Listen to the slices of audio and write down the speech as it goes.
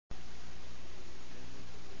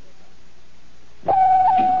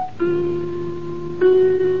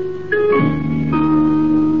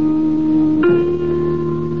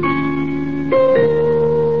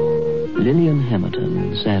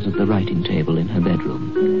sat at the writing table in her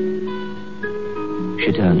bedroom.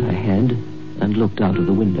 She turned her head and looked out of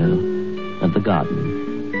the window at the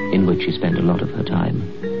garden, in which she spent a lot of her time.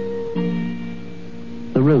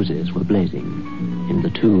 The roses were blazing in the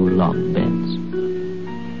 2 long beds.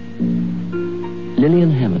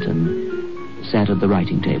 Lillian Hamilton sat at the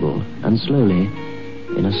writing table and slowly,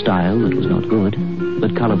 in a style that was not good,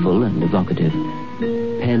 but colourful and evocative,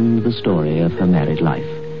 penned the story of her married life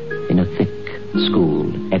in a thick,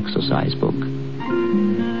 schooled exercise book.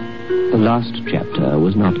 The last chapter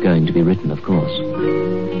was not going to be written, of course,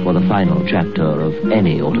 for the final chapter of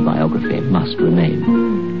any autobiography must remain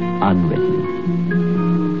unwritten.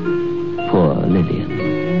 Poor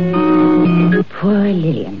Lillian. Poor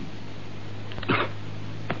Lillian.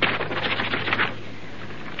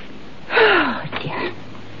 Oh, dear.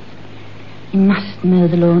 You must mow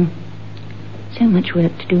the lawn. So much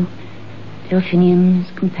work to do. Delphiniums,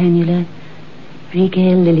 campanula,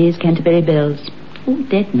 regale lilies, Canterbury bells. All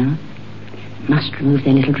dead now. Must remove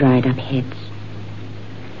their little dried-up heads.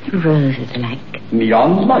 The roses are like...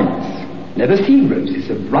 neon lights. Never seen roses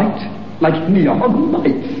so bright, like neon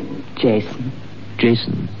lights.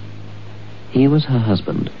 Jason. He was her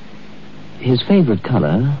husband. His favorite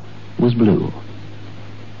color was blue.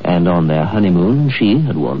 And on their honeymoon, she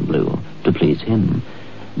had worn blue to please him.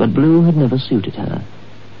 But blue had never suited her,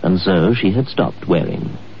 and so she had stopped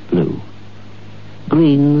wearing blue.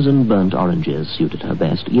 Greens and burnt oranges suited her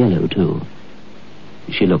best, yellow too.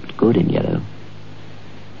 She looked good in yellow.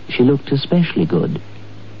 She looked especially good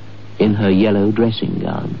in her yellow dressing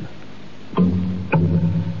gown.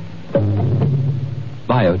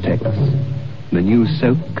 Biotex, the new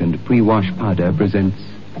soak and pre-wash powder, presents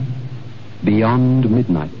Beyond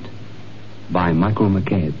Midnight by Michael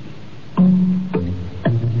McCabe.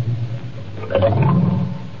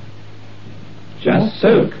 Just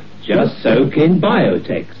soak in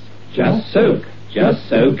Biotex. Just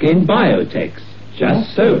soak in Biotex.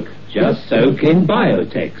 Just soak in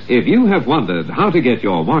Biotex. If you have wondered how to get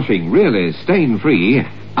your washing really stain-free,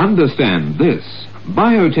 understand this.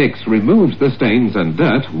 Biotex removes the stains and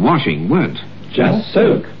dirt washing won't. Just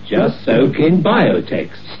soak in Biotex.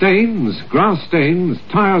 Stains, grass stains,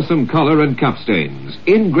 tiresome collar and cuff stains,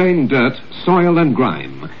 ingrained dirt, soil and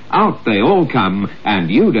grime. Out they all come, and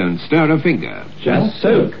you don't stir a finger. Just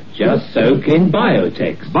soak in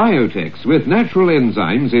Biotex. Biotex with natural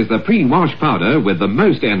enzymes is the pre-wash powder with the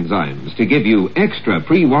most enzymes to give you extra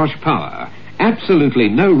pre-wash power. Absolutely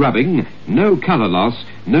no rubbing, no color loss,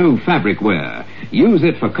 no fabric wear. Use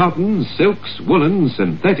it for cottons, silks, woolens,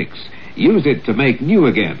 synthetics. Use it to make new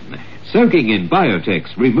again. Soaking in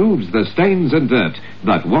Biotex removes the stains and dirt,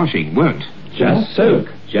 but washing won't. Just soak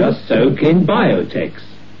in Biotex.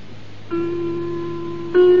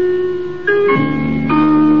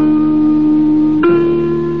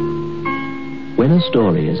 When a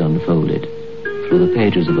story is unfolded through the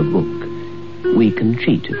pages of a book, we can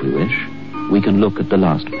cheat if we wish. We can look at the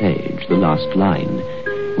last page, the last line.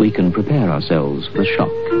 We can prepare ourselves for the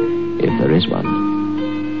shock, if there is one.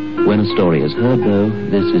 When a story is heard, though,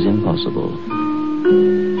 this is impossible.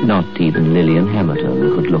 Not even Lillian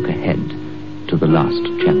Hamilton could look ahead to the last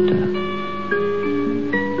chapter.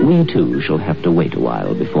 We, too, shall have to wait a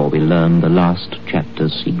while before we learn the last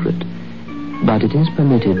chapter's secret. But it is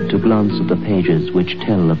permitted to glance at the pages which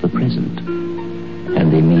tell of the present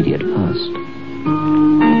and the immediate past.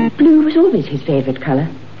 Blue was always his favorite color.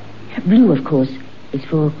 Blue, of course, is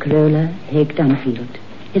for Carola Haig Dunfield,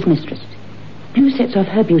 his mistress. Blue sets off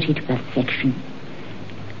her beauty to perfection.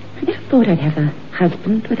 I never thought I'd have a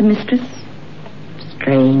husband with a mistress.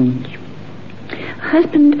 Strange. A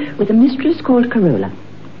husband with a mistress called Carola.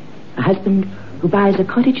 A husband who buys a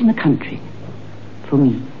cottage in the country. For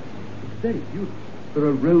me. Very beautiful. There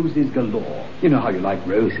are roses galore. You know how you like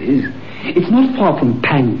roses. It's not far from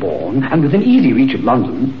Pangbourne, and within easy reach of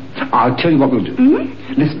London. I'll tell you what we'll do.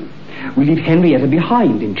 Mm-hmm. Listen, we leave Henrietta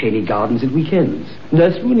behind in Cheney Gardens at weekends.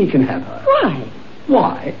 Nurse Rooney can have her. Why?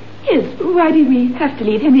 Why? Yes, why do we have to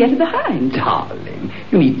leave Henrietta behind? Darling,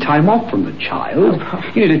 you need time off from the child.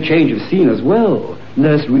 You need a change of scene as well.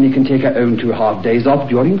 Nurse Rooney can take her own 2.5 days off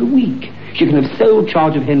during the week. She can have sole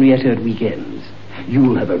charge of Henrietta at weekends.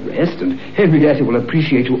 You'll have a rest, and Henrietta will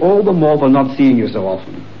appreciate you all the more for not seeing you so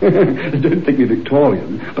often. Don't think me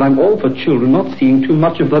Victorian, but I'm all for children not seeing too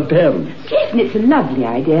much of their parents. Jason, it's a lovely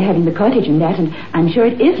idea, having the cottage and that, and I'm sure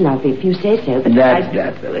it is lovely if you say so, but... That's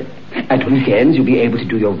that, Philip. At weekends, you'll be able to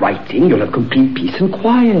do your writing. You'll have complete peace and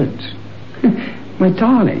quiet. My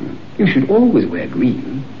darling, you should always wear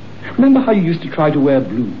green. Remember how you used to try to wear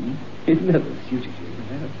blue? It never suited you.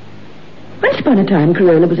 Once upon a time,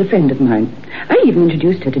 Carola was a friend of mine. I even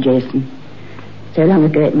introduced her to Jason. So long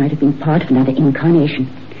ago it might have been part of another incarnation.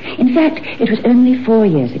 In fact, it was only 4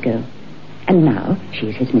 years ago. And now she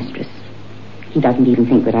is his mistress. He doesn't even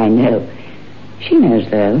think that I know. She knows,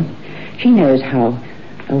 though. She knows how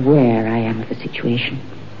aware I am of the situation.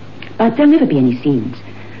 But there'll never be any scenes.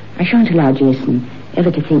 I shan't allow Jason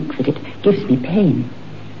ever to think that it gives me pain.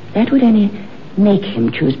 That would only make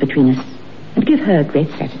him choose between us and give her great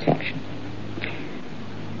satisfaction.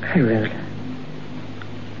 Carola.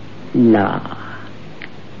 La.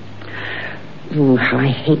 Oh, how I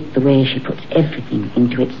hate the way she puts everything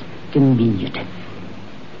into its diminutive.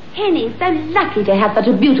 Henny's so lucky to have such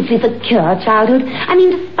a beautifully secure childhood. I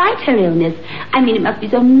mean, despite her illness. I mean, it must be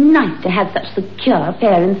so nice to have such secure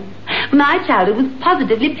parents. My childhood was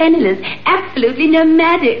positively penniless, absolutely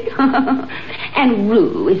nomadic. And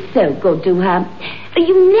Rue is so good to her.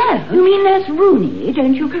 You know... You mean Nurse Rooney,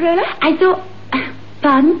 don't you, Carola? I thought...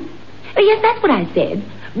 Pardon? Oh, yes, that's what I said.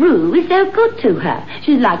 Rue is so good to her.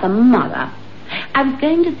 She's like a mother. I was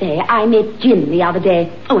going to say I met Jim the other day.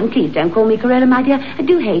 Oh, and please don't call me Carola, my dear. I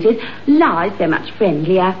do hate it. La is so much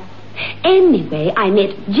friendlier. Anyway, I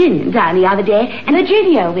met Jim down the other day, and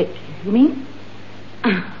Virginia, you mean?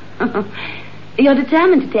 You're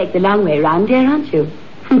determined to take the long way round, dear, aren't you?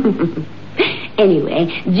 Anyway,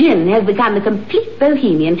 Jim has become a complete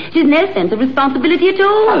bohemian. She's no sense of responsibility at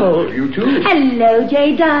all. Oh, you too. Hello,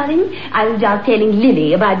 Jay, darling. I was just telling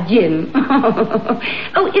Lily about Jim.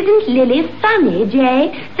 Oh, isn't Lily funny,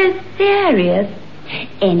 Jay? So serious.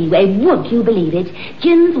 Anyway, would you believe it?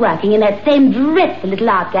 Jim's working in that same dreadful little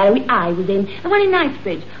art gallery I was in, the one in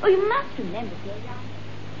Knightsbridge. Oh, you must remember, Jay, darling.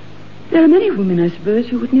 There are many women, I suppose,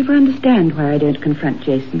 who would never understand why I don't confront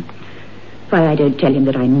Jason. Why I don't tell him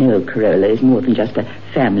that I know Carola is more than just a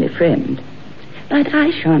family friend. But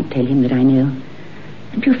I shan't tell him that I know.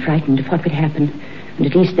 I'm too frightened of what would happen. And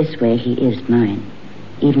at least this way he is mine,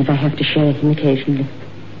 even if I have to share him occasionally.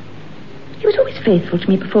 He was always faithful to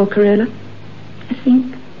me before Carola, I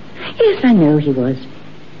think. Yes, I know he was.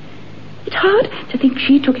 It's hard to think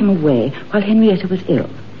she took him away while Henrietta was ill.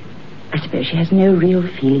 I suppose she has no real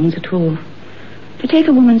feelings at all. To take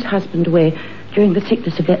a woman's husband away during the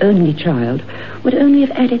sickness of their only child would only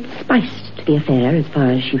have added spice to the affair as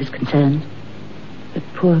far as she was concerned. But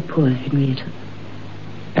poor Henrietta.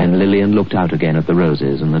 And Lillian looked out again at the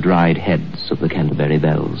roses and the dried heads of the Canterbury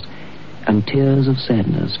bells, and tears of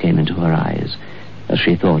sadness came into her eyes as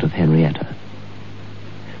she thought of Henrietta.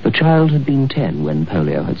 The child had been 10 when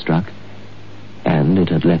polio had struck, and it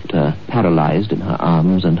had left her paralyzed in her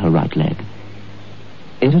arms and her right leg.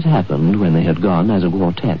 It had happened when they had gone as a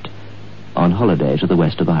quartet on holiday to the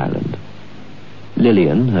west of Ireland.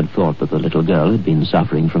 Lillian had thought that the little girl had been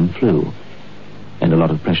suffering from flu, and a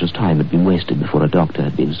lot of precious time had been wasted before a doctor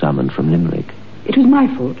had been summoned from Limerick. It was my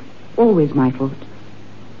fault. Always my fault.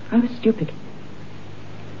 I was stupid.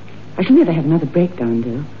 I shall never have another breakdown,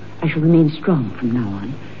 though. I shall remain strong from now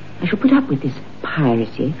on. I shall put up with this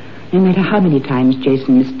piracy, no matter how many times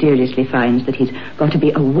Jason mysteriously finds that he's got to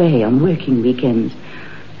be away on working weekends.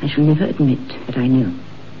 I shall never admit that I know.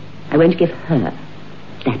 I won't give her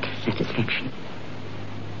that satisfaction.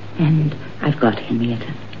 And I've got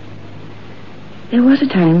Henrietta. There was a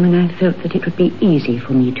time when I felt that it would be easy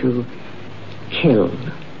for me to kill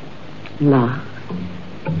La.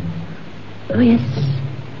 Oh, yes.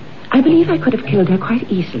 I believe I could have killed her quite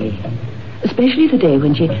easily. Especially the day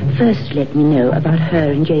when she first let me know about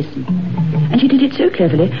her and Jason. And she did it so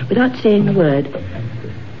cleverly without saying a word.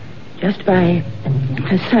 Just by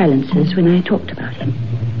her silences when I talked about him.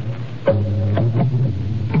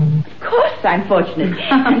 Of course I'm fortunate.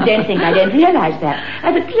 And don't think I don't realize that.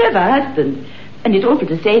 I have a clever husband. And it's awful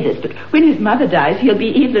to say this, but when his mother dies, he'll be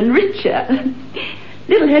even richer.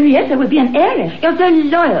 Little Henrietta will be an heiress. You're so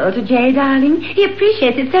loyal to Jay, darling. He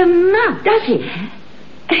appreciates it so much. Does he?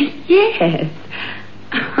 Yes.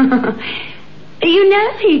 You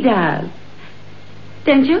know he does.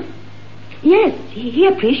 Don't you? Yes, he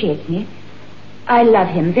appreciates me. I love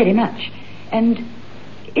him very much. And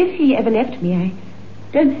if he ever left me, I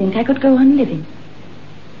don't think I could go on living.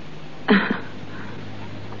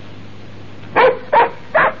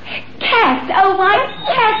 Cat! Oh, my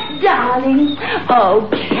cat, darling. Oh,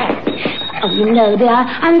 Cat. Oh, you know, dear,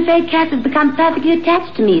 I'm afraid Cat has become perfectly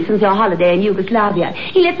attached to me since your holiday in Yugoslavia.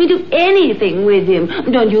 He lets me do anything with him.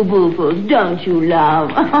 Don't you, Boo-Foos? Don't you, love?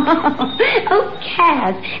 Oh,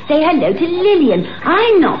 Cat, say hello to Lillian.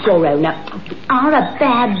 I'm not your owner. You are a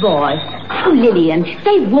bad boy. Oh, Lillian,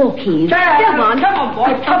 say walkies. Come on,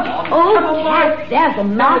 boy, come on. Oh, Cat, there's a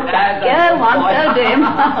master. Go on, so do him.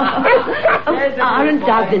 Aren't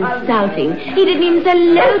Doug insulting? He didn't even say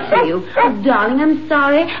hello to you. Oh, darling, I'm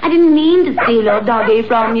sorry. I didn't mean to steal your doggy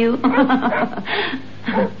from you.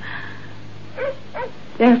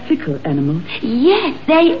 They're fickle animals. Yes,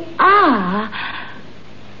 they are.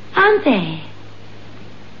 Aren't they?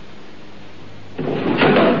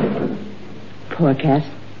 Poor Cass.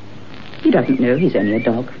 He doesn't know he's only a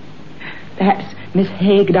dog. Perhaps Miss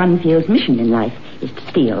Haig Dunfield's mission in life is to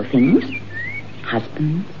steal things.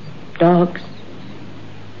 Husbands, dogs.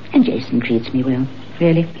 And Jason treats me well,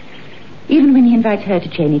 really. Even when he invites her to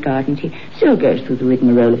Cheney Gardens, he still goes through the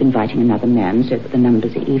rigmarole of inviting another man so that the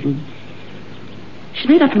numbers are even. She's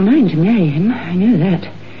made up her mind to marry him, I know that.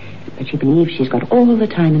 But she believes she's got all the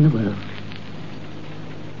time in the world.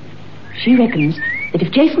 She reckons that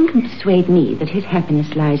if Jason can persuade me that his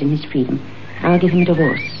happiness lies in his freedom, I'll give him a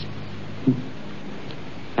divorce.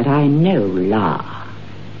 But I know La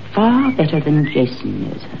far better than Jason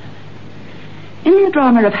knows her. In the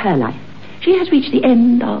drama of her life, she has reached the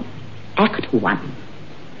end of Act 1.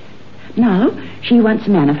 Now, she wants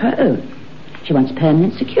a man of her own. She wants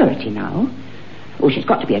permanent security now. Oh, she's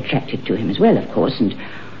got to be attracted to him as well, of course, and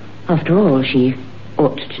after all, she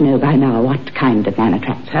ought to know by now what kind of man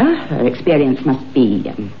attracts her. Her experience must be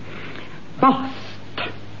vast.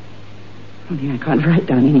 Only I can't write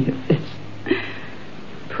down any of this.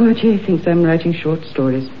 Poor Jay thinks I'm writing short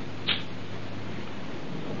stories.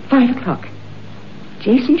 5 o'clock.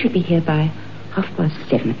 Jason should be here by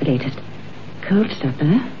 7:30 at the latest. Cold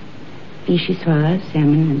supper, vichyssoise,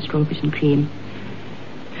 salmon and strawberries and cream.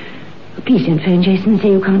 Oh, please don't phone Jason and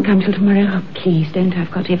say you can't come till tomorrow. Oh, please don't.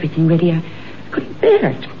 I've got everything ready. I couldn't bear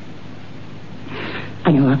it.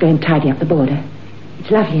 I know, I'll go and tidy up the border.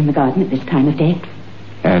 It's lovely in the garden at this time of day.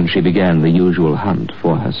 And she began the usual hunt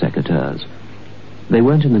for her secateurs. They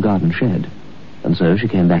weren't in the garden shed, and so she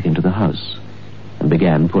came back into the house and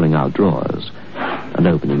began pulling out drawers and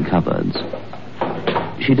opening cupboards.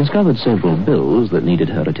 She discovered several bills that needed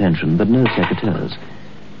her attention, but no secateurs.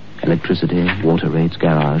 Electricity, water rates,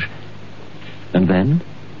 garage. And then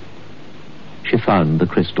she found the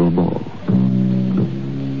crystal ball.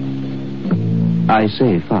 I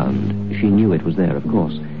say found. She knew it was there, of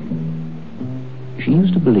course. She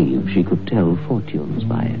used to believe she could tell fortunes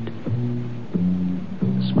by it.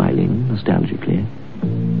 Smiling nostalgically,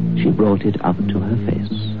 she brought it up to her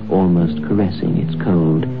face, almost caressing its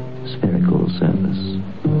cold, spherical surface.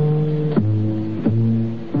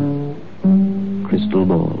 Crystal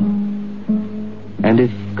ball. And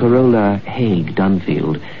if Corolla Haig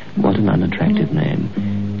Dunfield, what an unattractive name,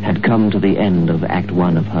 had come to the end of Act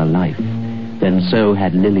 1 of her life, then so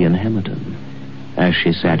had Lillian Hamilton, as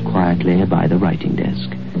she sat quietly by the writing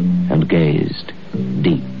desk and gazed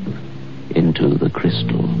deep into the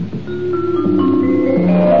crystal.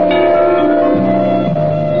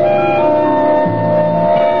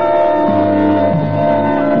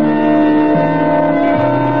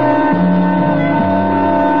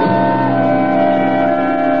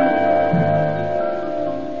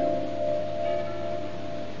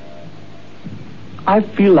 I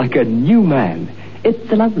feel like a new man.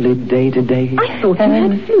 It's a lovely day today. I thought you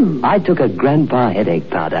had flu. I took a Grandpa headache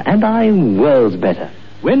powder, and I'm worlds better.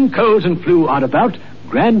 When colds and flu are about,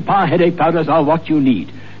 Grandpa headache powders are what you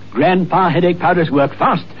need. Grandpa headache powders work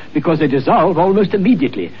fast because they dissolve almost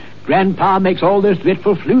immediately. Grandpa makes all those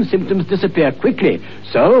dreadful flu symptoms disappear quickly.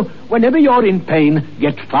 So, whenever you're in pain,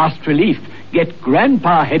 get fast relief. Get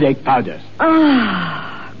Grandpa headache powders.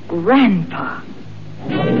 Ah, Grandpa.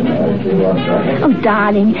 Oh,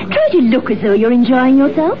 darling, try to look as though you're enjoying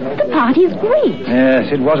yourself. The party is great.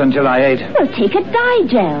 Yes, it was until I ate. Well, take a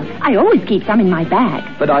Digel. I always keep some in my bag.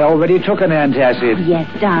 But I already took an antacid. Yes,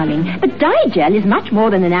 darling, but Digel is much more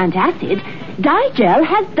than an antacid. Digel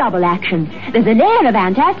has double action. There's a layer of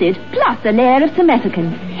antacid plus a layer of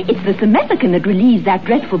simethicone. It's the simethicone that relieves that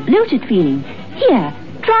dreadful bloated feeling. Here,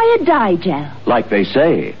 try a Digel. Like they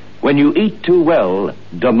say, when you eat too well,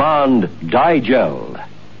 demand Digel.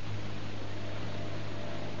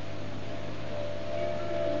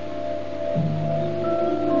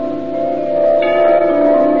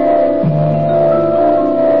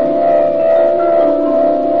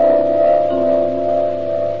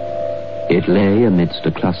 It lay amidst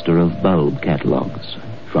a cluster of bulb catalogues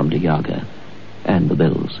from De Jager and the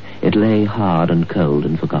bills. It lay hard and cold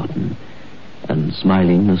and forgotten. And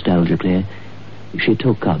smiling nostalgically, she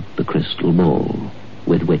took up the crystal ball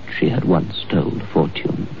with which she had once told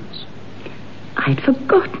fortunes. I'd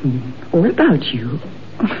forgotten all about you.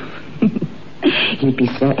 He'd be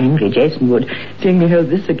so angry, Jason would, seeing me hold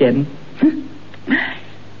this again.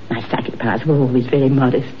 My psychic Grandpas were always very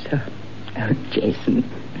modest. Oh, Jason,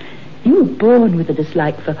 you were born with a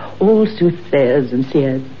dislike for all soothsayers and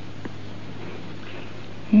seers.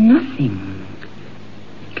 Nothing.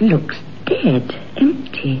 It looks dead,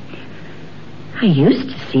 empty. I used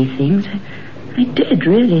to see things. I did,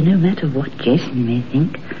 really, no matter what Jason may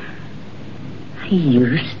think. I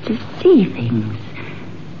used to see things.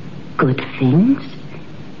 Good things.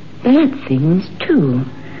 Bad things, too.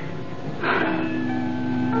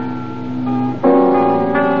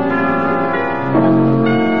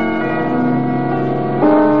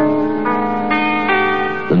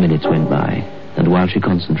 The minutes went by, and while she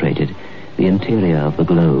concentrated, the interior of the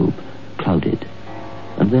globe clouded,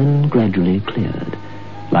 and then gradually cleared,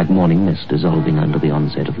 like morning mist dissolving under the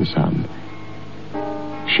onset of the sun.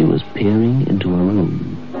 She was peering into a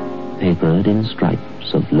room, papered in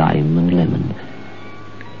stripes of lime and lemon.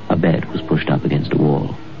 A bed was pushed up against a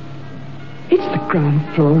wall. It's the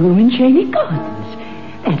ground floor room in Cheney Gardens.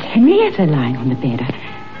 That's Henrietta lying on the bed.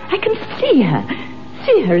 I can see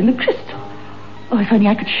her in the crystal. Oh, if only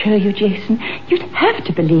I could show you, Jason. You'd have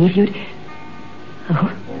to believe you'd...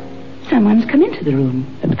 Oh, someone's come into the room.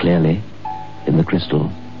 And clearly, in the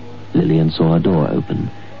crystal, Lillian saw a door open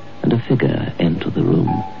and a figure enter the room.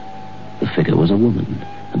 The figure was a woman,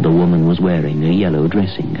 and the woman was wearing a yellow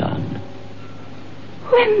dressing gown.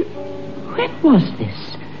 When was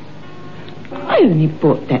this? I only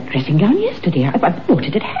bought that dressing gown yesterday. I bought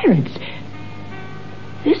it at Harrods.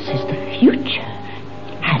 This is the future.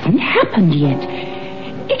 Hasn't happened yet.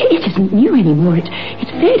 It isn't new anymore.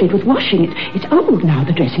 It's faded with washing. It's old now,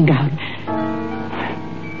 the dressing gown.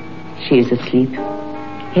 She's asleep.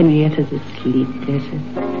 Henrietta's asleep, there's her.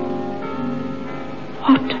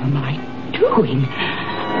 What am I doing?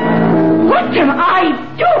 What am I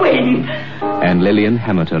doing? And Lillian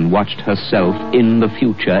Hamilton watched herself in the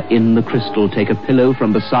future, in the crystal, take a pillow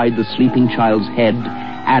from beside the sleeping child's head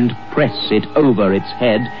and press it over its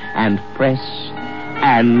head and press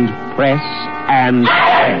and press and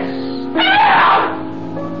press.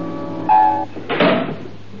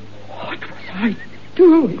 What was I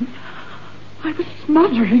doing? I was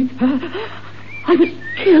smothering her. I was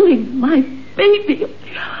killing my baby.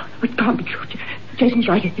 It can't be true. Jason's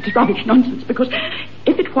right. It is rubbish, nonsense, because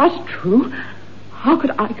if it was true, how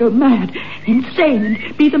could I go mad, insane,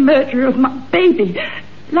 and be the murderer of my baby?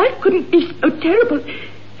 Life couldn't be so terrible.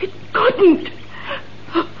 It couldn't.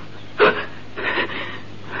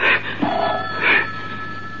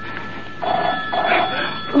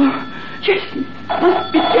 Oh, Jason.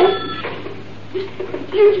 Must be Jason.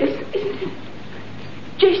 It's you, Jason, isn't it?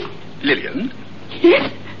 Jason. Lillian?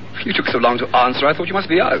 Yes? You took so long to answer, I thought you must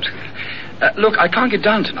be out. Look, I can't get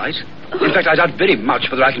down tonight. In fact, I doubt very much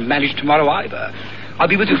whether I can manage tomorrow either. I'll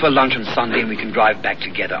be with you for lunch on Sunday, and we can drive back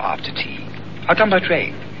together after tea. I'll come by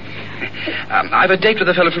train. I have a date with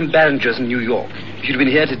a fellow from Barringer's in New York. He should have been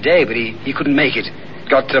here today, but he couldn't make it.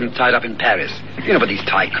 Got tied up in Paris. You know what these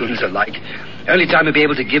tycoons are like. Only time he'll be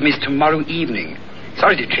able to give me is tomorrow evening.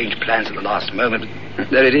 Sorry to change plans at the last moment.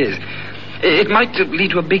 There it is. It might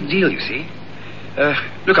lead to a big deal, you see.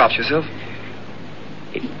 Look after yourself.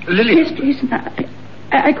 Lily. Yes, Jason,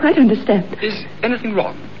 I quite understand. Is anything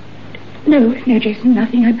wrong? No, Jason,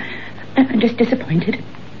 nothing. I'm just disappointed.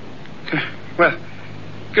 Well,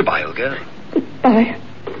 goodbye, old girl. Goodbye.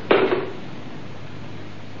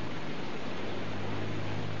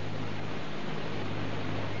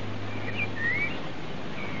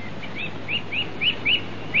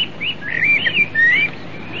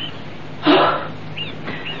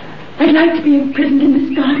 I'd like to be imprisoned in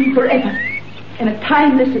this garden forever. In a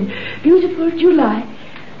timeless and beautiful July.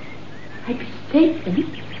 I'd be safe then.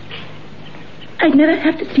 I'd never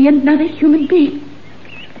have to see another human being.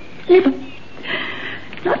 Never.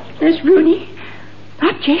 Not Nurse Rooney.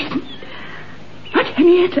 Not Jason. Not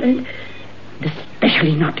Henrietta. And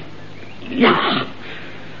especially not Ella.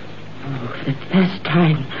 Oh, for the first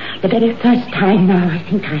time. The very first time now, I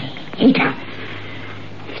think I hate her.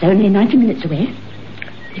 It's only 90 minutes away.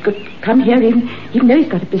 He could come here even though he's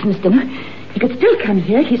got a business dinner. He could still come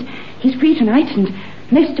here. He's free tonight and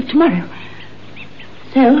most of tomorrow.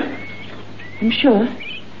 So, I'm sure,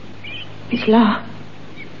 it's La.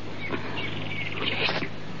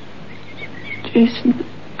 Jason,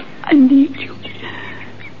 I need you.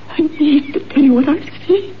 I need to tell you what I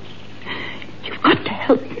see. You've got to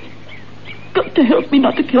help me. You've got to help me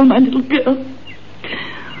not to kill my little girl.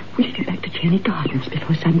 Will you get back to Cheney Gardens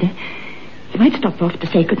before Sunday? You might stop off to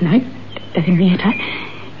say goodnight to Henrietta.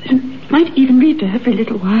 You might even read to her for a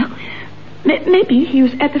little while. Maybe he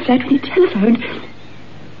was at the flat when he telephoned.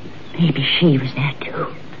 Maybe she was there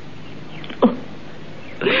too.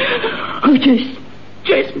 Oh,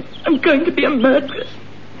 Jason. I'm going to be a murderess.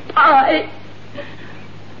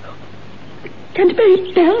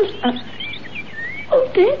 Canterbury Bells are all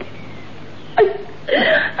dead.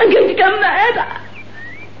 I'm going to go mad.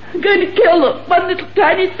 I'm going to kill the one little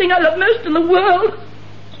tiny thing I love most in the world.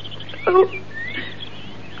 Oh,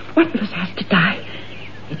 one of us has to die.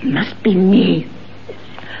 It must be me.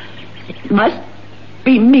 It must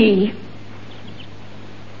be me.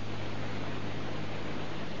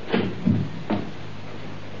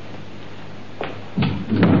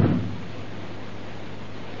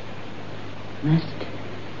 Must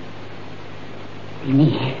be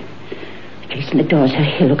me. Jason adores her.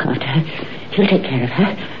 He'll look after her. He'll take care of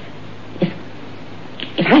her.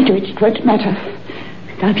 If I do it, it won't matter.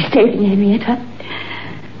 I'll be saving Henrietta.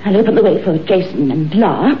 I'll open the way for Jason and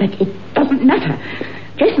Laura, but it doesn't matter.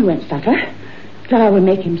 Jason won't suffer. Laura will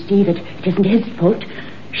make him see that it isn't his fault.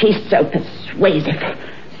 She's so persuasive,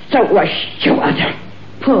 so assured.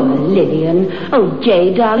 Poor Lillian. Oh,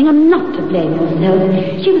 Jay, darling, I'm not to blame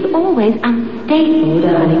yourself. She was always unstable,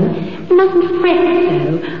 darling. You mustn't fret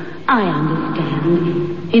so. I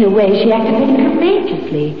understand. In a way, she acted very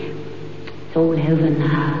courageously. It's all over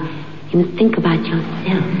now. You must think about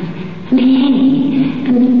yourself and Henny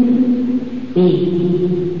and me.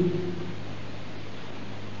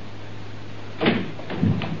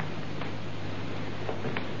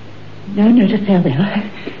 No note of farewell.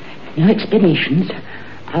 No explanations.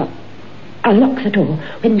 I'll lock the door.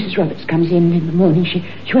 When Mrs. Roberts comes in the morning, she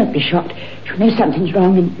won't be shocked. She'll know something's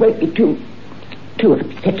wrong and won't be too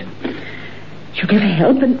upset. She'll give her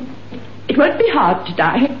help and it won't be hard to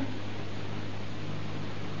die.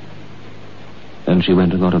 And she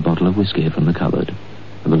went and got a bottle of whiskey from the cupboard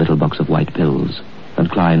and a little box of white pills and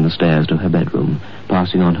climbed the stairs to her bedroom,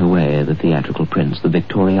 passing on her way the theatrical prints, the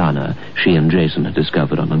Victoriana she and Jason had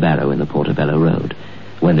discovered on a barrow in the Portobello Road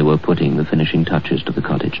when they were putting the finishing touches to the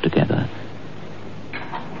cottage together.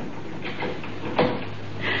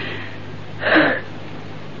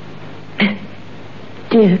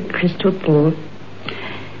 Dear Crystal Ball,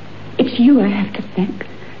 it's you I have to thank.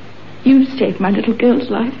 You saved my little girl's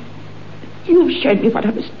life. You've shown me what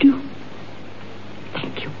I must do.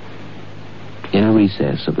 Thank you. In a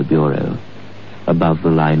recess of the bureau, above the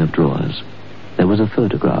line of drawers, there was a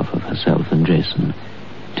photograph of herself and Jason,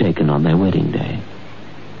 taken on their wedding day.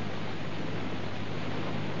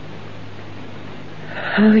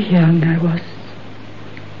 How young I was.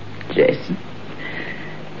 Jason,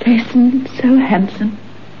 so handsome.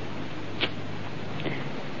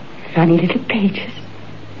 Funny little pages.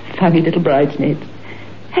 Funny little bridesmaids.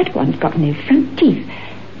 Had one gotten their front teeth.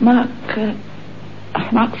 Mark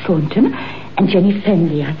Thornton and Jenny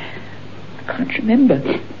Fenley. I can't remember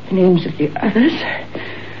the names of the others.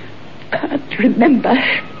 Can't remember.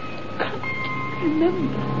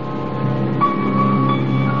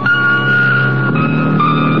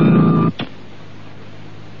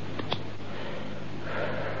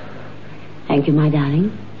 Thank you, my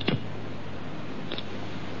darling.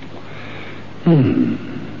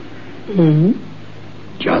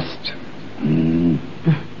 Just.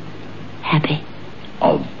 Happy.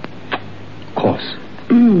 Of course.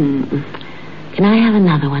 Can I have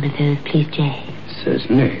another one of those, please, Jay?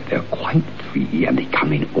 Certainly. They're quite free and they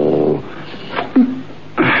come in all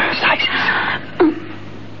sizes.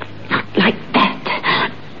 Not like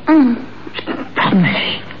that.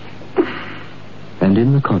 Promise. And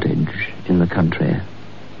in the cottage, in the country,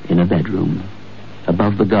 in a bedroom,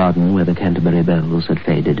 above the garden where the Canterbury bells had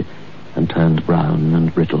faded and turned brown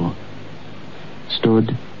and brittle,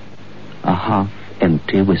 stood a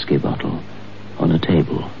half-empty whiskey bottle on a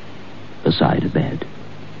table beside a bed.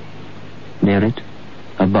 Near it,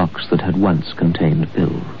 a box that had once contained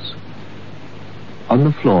pills. On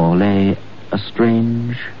the floor lay a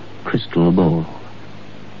strange crystal ball.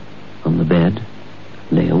 On the bed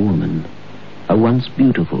lay a woman, a once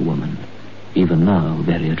beautiful woman, even now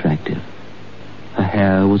very attractive. Her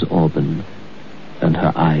hair was auburn, and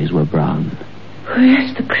her eyes were brown.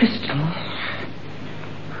 Where's the crystal?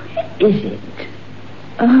 Where is it?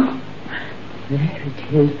 Oh, there it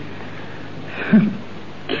is.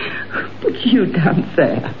 Put you down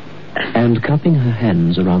there. And cupping her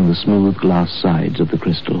hands around the smooth glass sides of the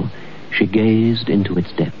crystal, she gazed into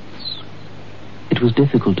its depths. It was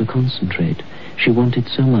difficult to concentrate. She wanted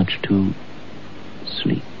so much to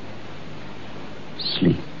sleep.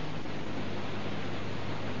 Sleep.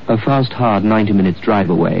 A fast, hard 90 minutes drive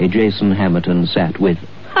away, Jason Hamilton sat with...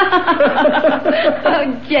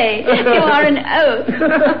 Oh, Jay, you are an oaf.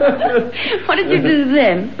 What did you do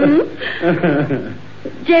then?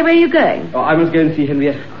 Jay, where are you going? Oh, I must go and see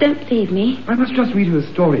Henrietta. Don't leave me. I must just read her a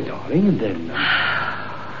story, darling, and then...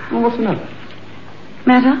 Well, what's the matter?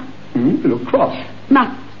 Matter? You look cross.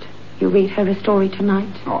 Must you read her a story tonight?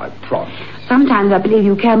 Oh, I promise. Sometimes I believe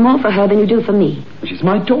you care more for her than you do for me. She's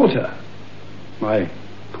my daughter. My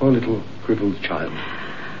poor little crippled child.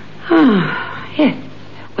 Ah, yes.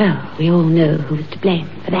 Well, we all know who's to blame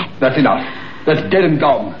for that. That's enough. That's dead and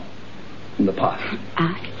gone. In the past.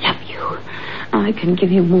 I love you. I can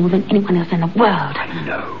give you more than anyone else in the world. I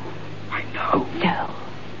know. So,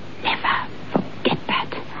 never forget that.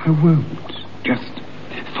 I won't. Just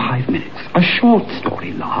 5 minutes. A short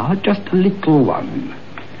story, La. Just a little one.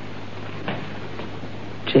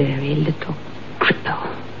 Dreary little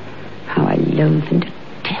cripple. How I loathe and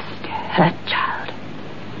detest her child.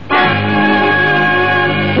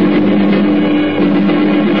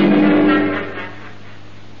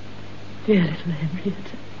 Dear little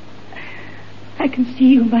Henrietta, I can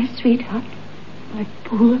see you, my sweetheart. My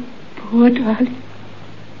poor darling.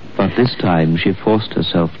 But this time she forced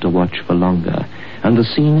herself to watch for longer, and the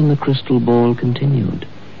scene in the crystal ball continued.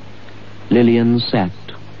 Lillian sat,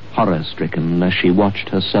 horror-stricken, as she watched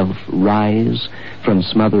herself rise from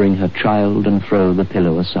smothering her child and throw the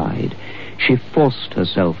pillow aside. She forced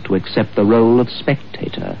herself to accept the role of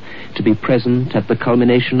spectator, to be present at the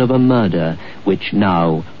culmination of a murder which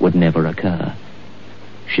now would never occur.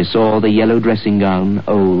 She saw the yellow dressing gown,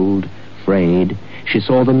 old, frayed. She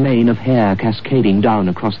saw the mane of hair cascading down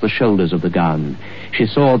across the shoulders of the gown. She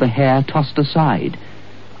saw the hair tossed aside.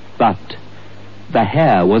 But the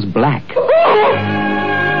hair was black.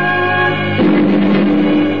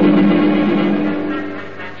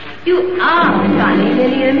 You are funny,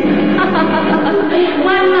 Lillian.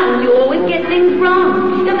 Why must you always get things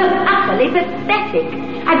wrong? You're so utterly pathetic.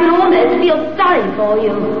 I can almost feel sorry for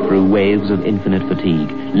you. Through waves of infinite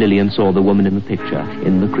fatigue, Lillian saw the woman in the picture,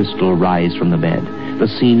 in the crystal, rise from the bed. The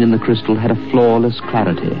scene in the crystal had a flawless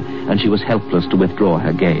clarity, and she was helpless to withdraw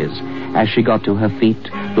her gaze. As she got to her feet,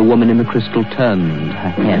 the woman in the crystal turned her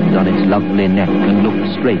head on its lovely neck and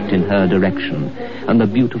looked straight in her direction, and the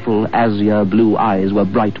beautiful azure blue eyes were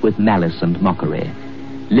bright with malice and mockery.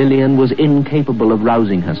 Lillian was incapable of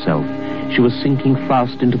rousing herself. She was sinking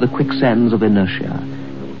fast into the quicksands of inertia.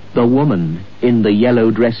 The woman in the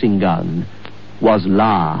yellow dressing gown was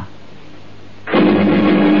La.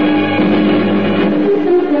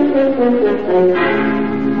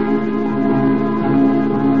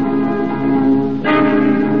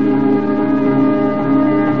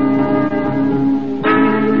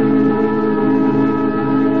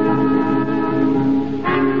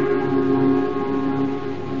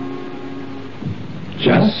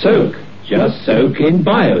 Just soak in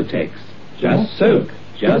Biotex. Just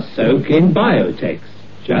soak in Biotex.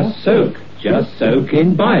 Just soak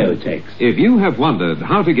in Biotex. If you have wondered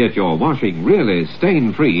how to get your washing really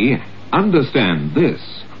stain-free, understand this.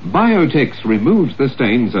 Biotex removes the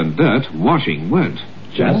stains and dirt washing won't.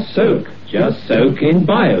 Just soak in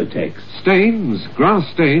Biotex. Stains, grass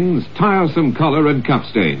stains, tiresome collar and cuff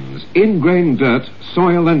stains, ingrained dirt,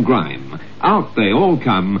 soil and grime. Out they all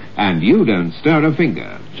come, and you don't stir a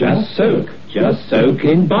finger. Just soak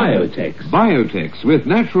in Biotex. Biotex with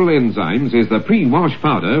natural enzymes is the pre-wash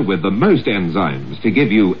powder with the most enzymes to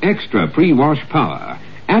give you extra pre-wash power.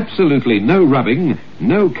 Absolutely no rubbing,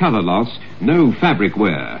 no color loss, no fabric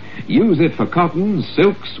wear. Use it for cottons,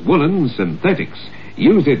 silks, woolens, synthetics.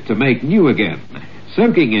 Use it to make new again.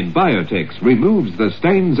 Soaking in Biotex removes the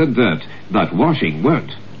stains and dirt, but washing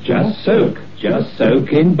won't. Just soak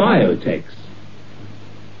in Biotex.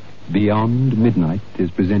 Beyond Midnight is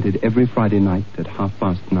presented every Friday night at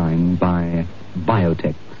 9:30 by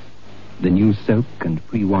Biotex, the new soak and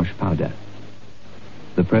pre-wash powder.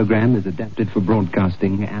 The program is adapted for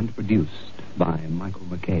broadcasting and produced by Michael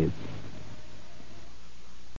McCabe.